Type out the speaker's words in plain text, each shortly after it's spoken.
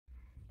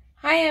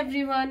Hi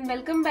everyone,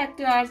 welcome back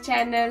to our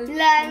channel.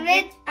 Learn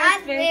with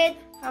Advit.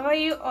 How are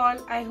you all?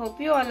 I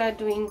hope you all are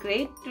doing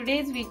great.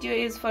 Today's video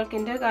is for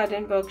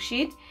kindergarten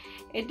worksheet.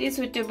 It is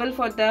suitable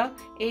for the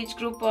age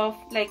group of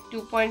like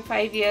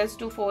 2.5 years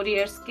to 4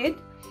 years kid.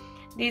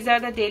 These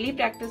are the daily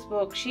practice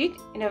worksheet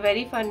in a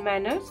very fun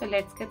manner. So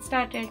let's get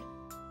started.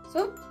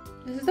 So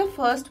this is the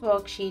first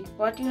worksheet.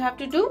 What you have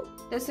to do?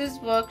 This is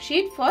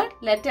worksheet for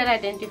letter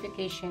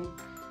identification.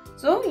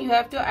 So you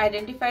have to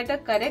identify the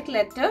correct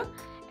letter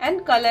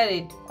and color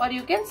it, or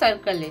you can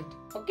circle it.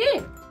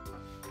 Okay?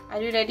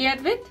 Are you ready,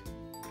 Advit?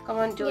 Come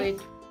on, do it.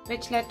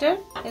 Which letter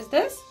is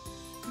this?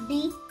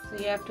 B. So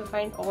you have to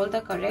find all the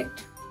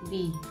correct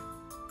B.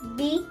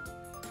 B.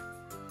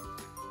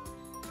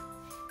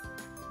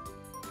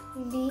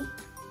 B.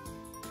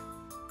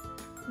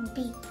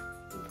 B.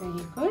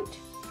 Very good.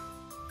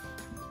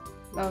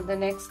 Now the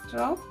next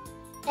row.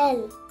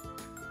 L.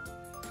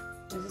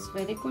 This is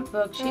very good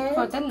worksheet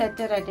for the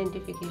letter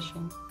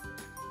identification.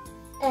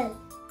 L.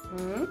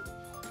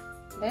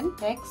 Then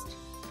next.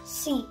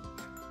 C.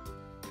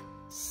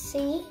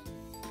 C.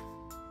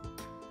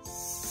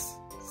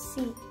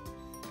 C.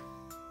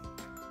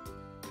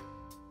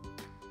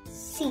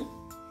 C.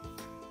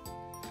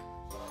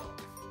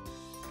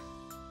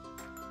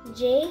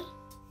 J.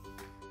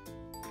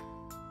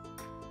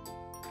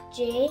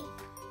 J.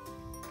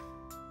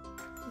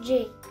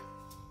 J.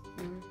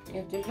 You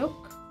have to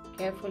look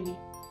carefully.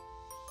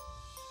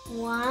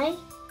 Y.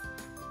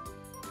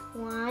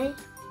 Y.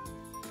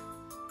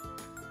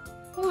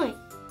 Y.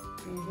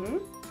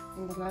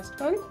 And the last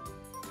one.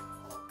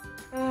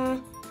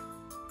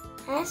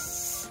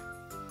 S.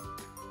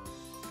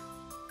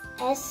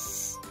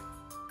 S.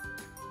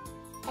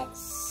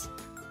 S.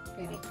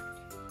 Very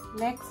good.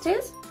 Next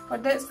is for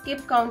the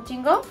skip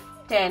counting of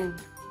 10.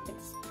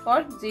 It's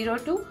for 0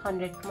 to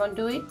 100. Come on,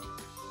 do it.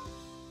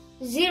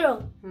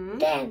 0,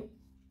 10,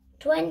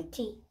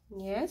 20,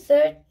 Yes.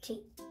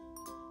 30,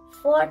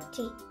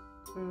 40,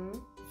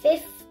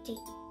 50,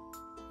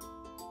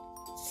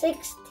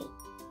 60,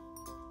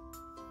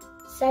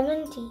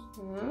 70,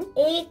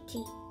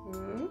 80,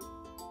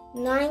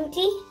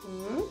 90,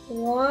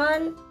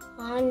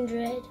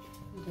 100.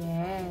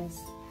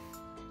 Yes.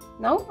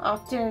 Now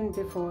after and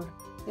before.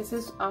 This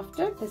is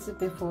after, this is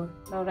before.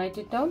 Now write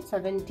it down.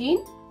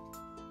 17,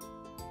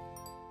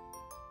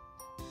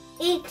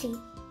 80,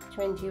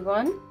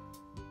 21,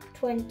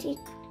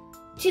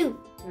 22,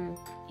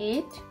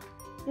 8,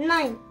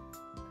 9,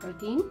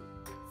 13.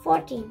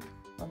 14,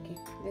 Okay,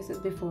 this is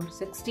before.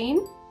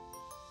 16,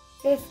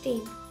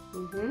 15,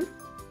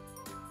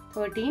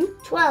 13.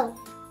 12,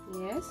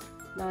 Yes.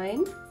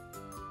 9,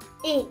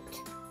 8,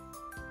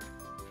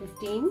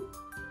 15.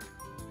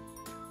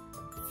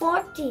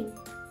 14.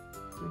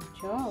 Good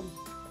job.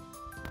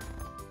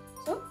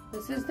 So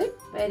this is the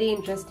very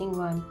interesting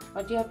one.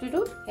 What you have to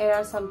do? Here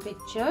are some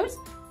pictures.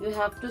 You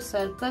have to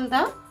circle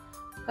the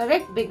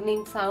correct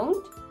beginning sound.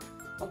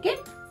 Okay?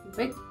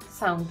 With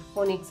sound,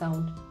 phonic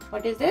sound.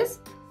 What is this?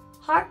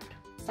 Heart.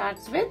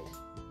 Starts with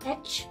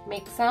H.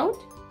 make sound.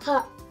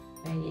 H.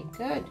 Very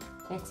good.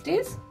 Next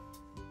is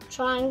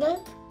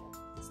Triangle.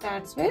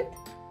 starts with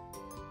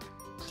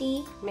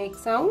T. make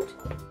sound.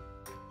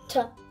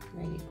 T.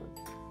 Very good.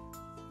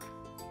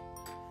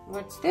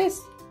 What's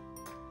this?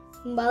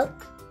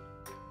 Bulk.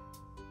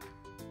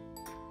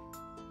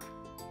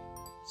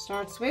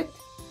 Starts with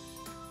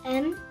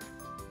M.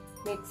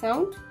 make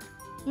sound.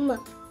 M.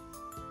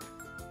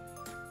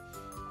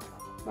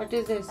 What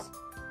is this?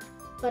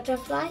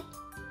 Butterfly.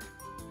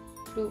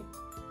 2.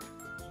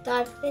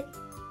 Start with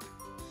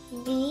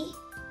B.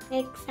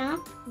 Make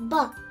sound. B.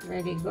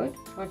 Very good.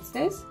 What's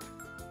this?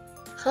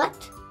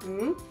 Hut.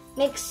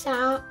 Make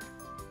sound.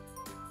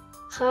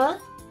 H.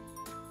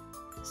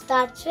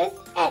 Starts with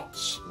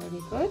H.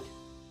 Very good.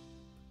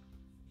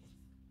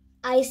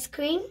 Ice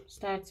cream.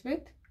 Starts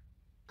with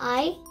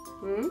I.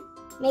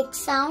 Make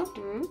sound.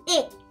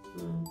 A.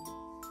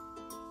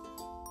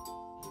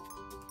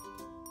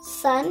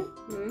 Sun.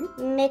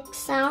 Make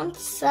sound.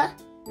 S.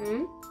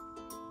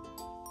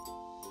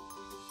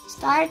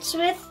 Starts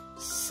with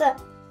S.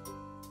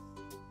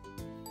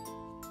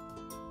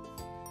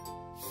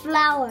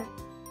 Flower.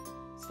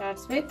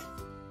 Starts with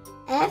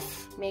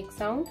F. make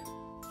sound.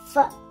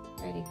 F.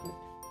 Very good.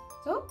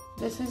 So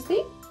this is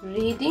the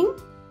reading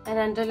and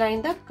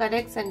underline the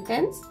correct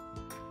sentence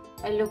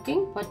by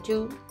looking what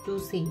you do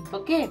see.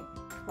 Okay.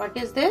 What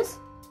is this?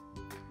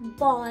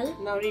 Ball.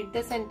 Now read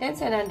the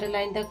sentence and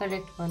underline the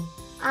correct one.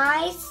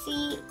 I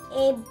see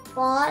a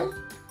ball.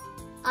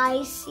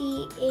 I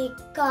see a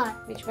car.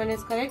 Which one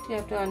is correct? You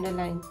have to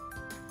underline.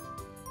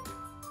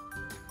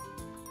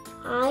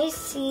 I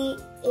see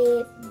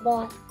a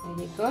ball.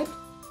 Very good.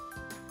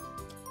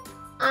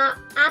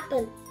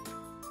 Apple.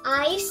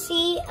 I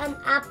see an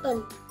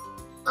apple.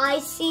 I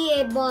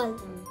see a ball.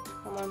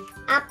 Come on.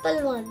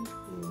 Apple one.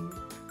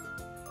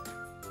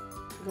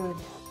 Good.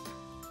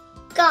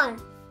 Car.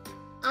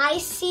 I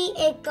see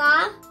a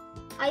car.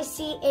 I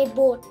see a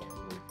boat.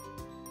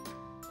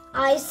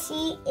 I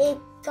see a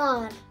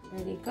car.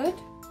 Very good.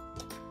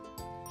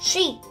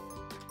 Tree.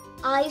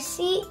 I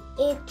see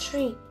a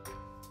tree.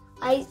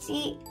 I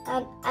see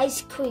an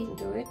ice cream.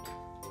 Do it.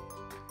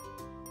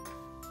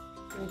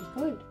 Very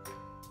good.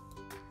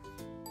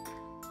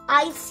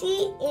 I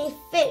see a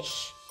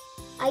fish.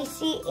 I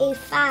see a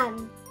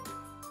fan.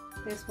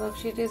 This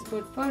worksheet is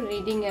good for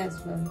reading as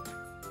well.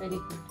 Very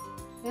good.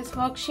 This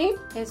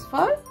worksheet is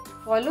for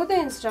follow the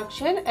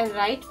instruction and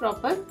write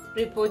proper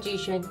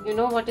preposition. You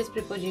know what is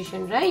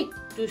preposition, right?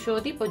 To show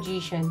the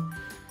position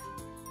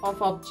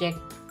of object.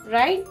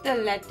 Write the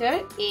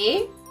letter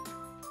A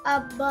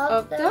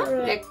Above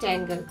the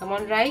rectangle. Come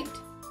on, write.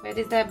 Where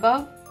is the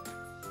above?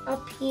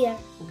 Up here.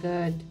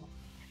 Good.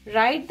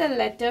 Write the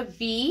letter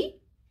B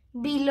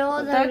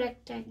Below the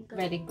rectangle.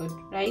 Very good.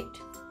 Right.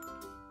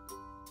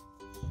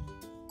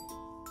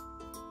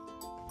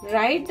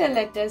 Write the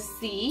letter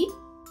C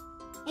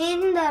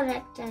In the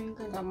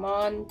rectangle. Come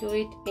on, do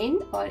it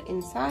in or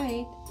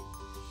inside.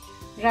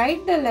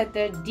 Write the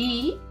letter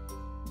D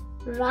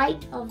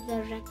Right of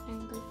the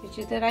rectangle. which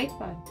is the right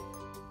part.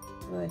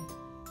 Good.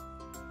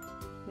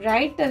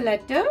 Write the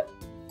letter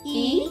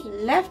E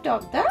left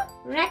of the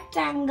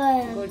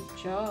rectangle. Good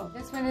job.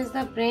 This one is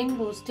the brain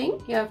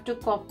boosting. You have to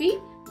copy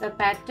the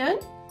pattern.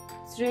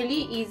 It's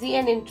really easy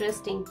and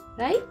interesting,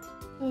 right?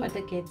 For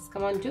the kids.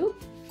 Come on, do.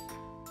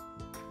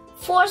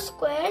 4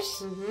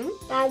 squares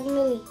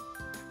diagonally.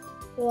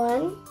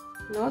 1.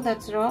 No,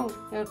 that's wrong.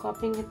 You're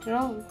copying it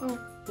wrong.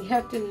 You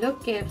have to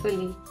look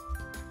carefully.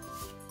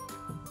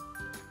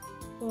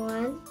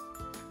 1,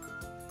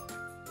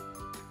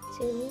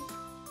 2,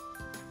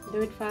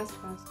 Do it fast.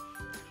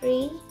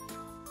 3,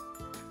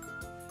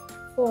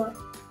 4.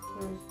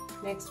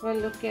 Next one,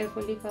 look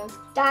carefully first.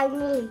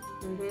 Diagonally.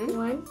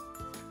 1,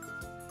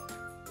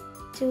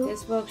 2.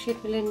 This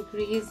worksheet will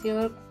increase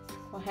your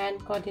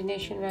hand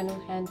coordination,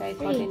 hand-eye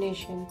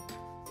coordination.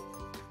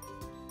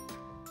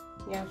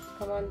 Yeah,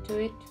 come on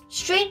to it.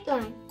 Straight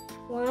line.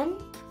 1,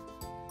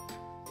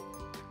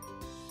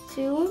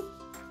 2,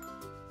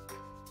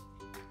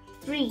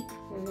 3.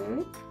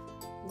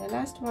 The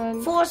last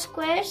one. 4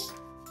 squares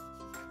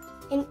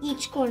in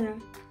each corner.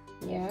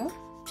 Yeah.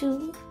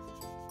 2,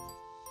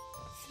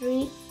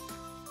 3,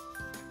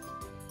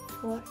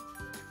 4.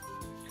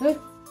 Good.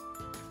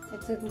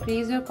 Let's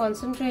increase your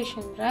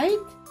concentration, right?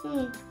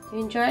 You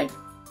enjoyed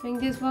doing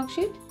this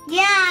worksheet?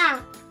 Yeah.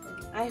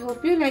 I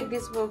hope you like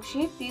this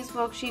worksheet. These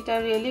worksheets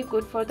are really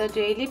good for the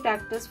daily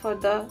practice for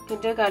the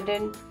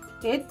kindergarten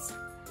kids.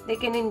 They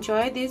can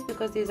enjoy this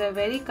because these are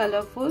very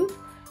colorful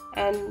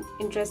and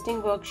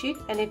interesting worksheet.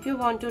 And if you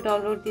want to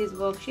download these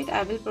worksheet,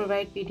 I will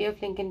provide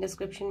PDF link in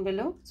description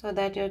below so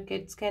that your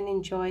kids can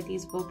enjoy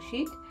these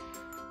worksheet.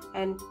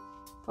 And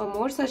for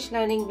more such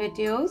learning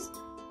videos,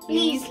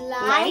 please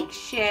like,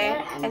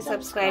 share and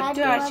subscribe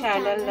to our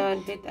channel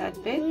Learn with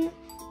Advit.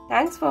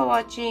 Thanks for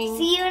watching.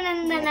 See you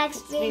in the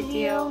next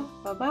video.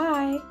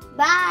 Bye-bye.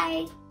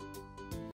 Bye.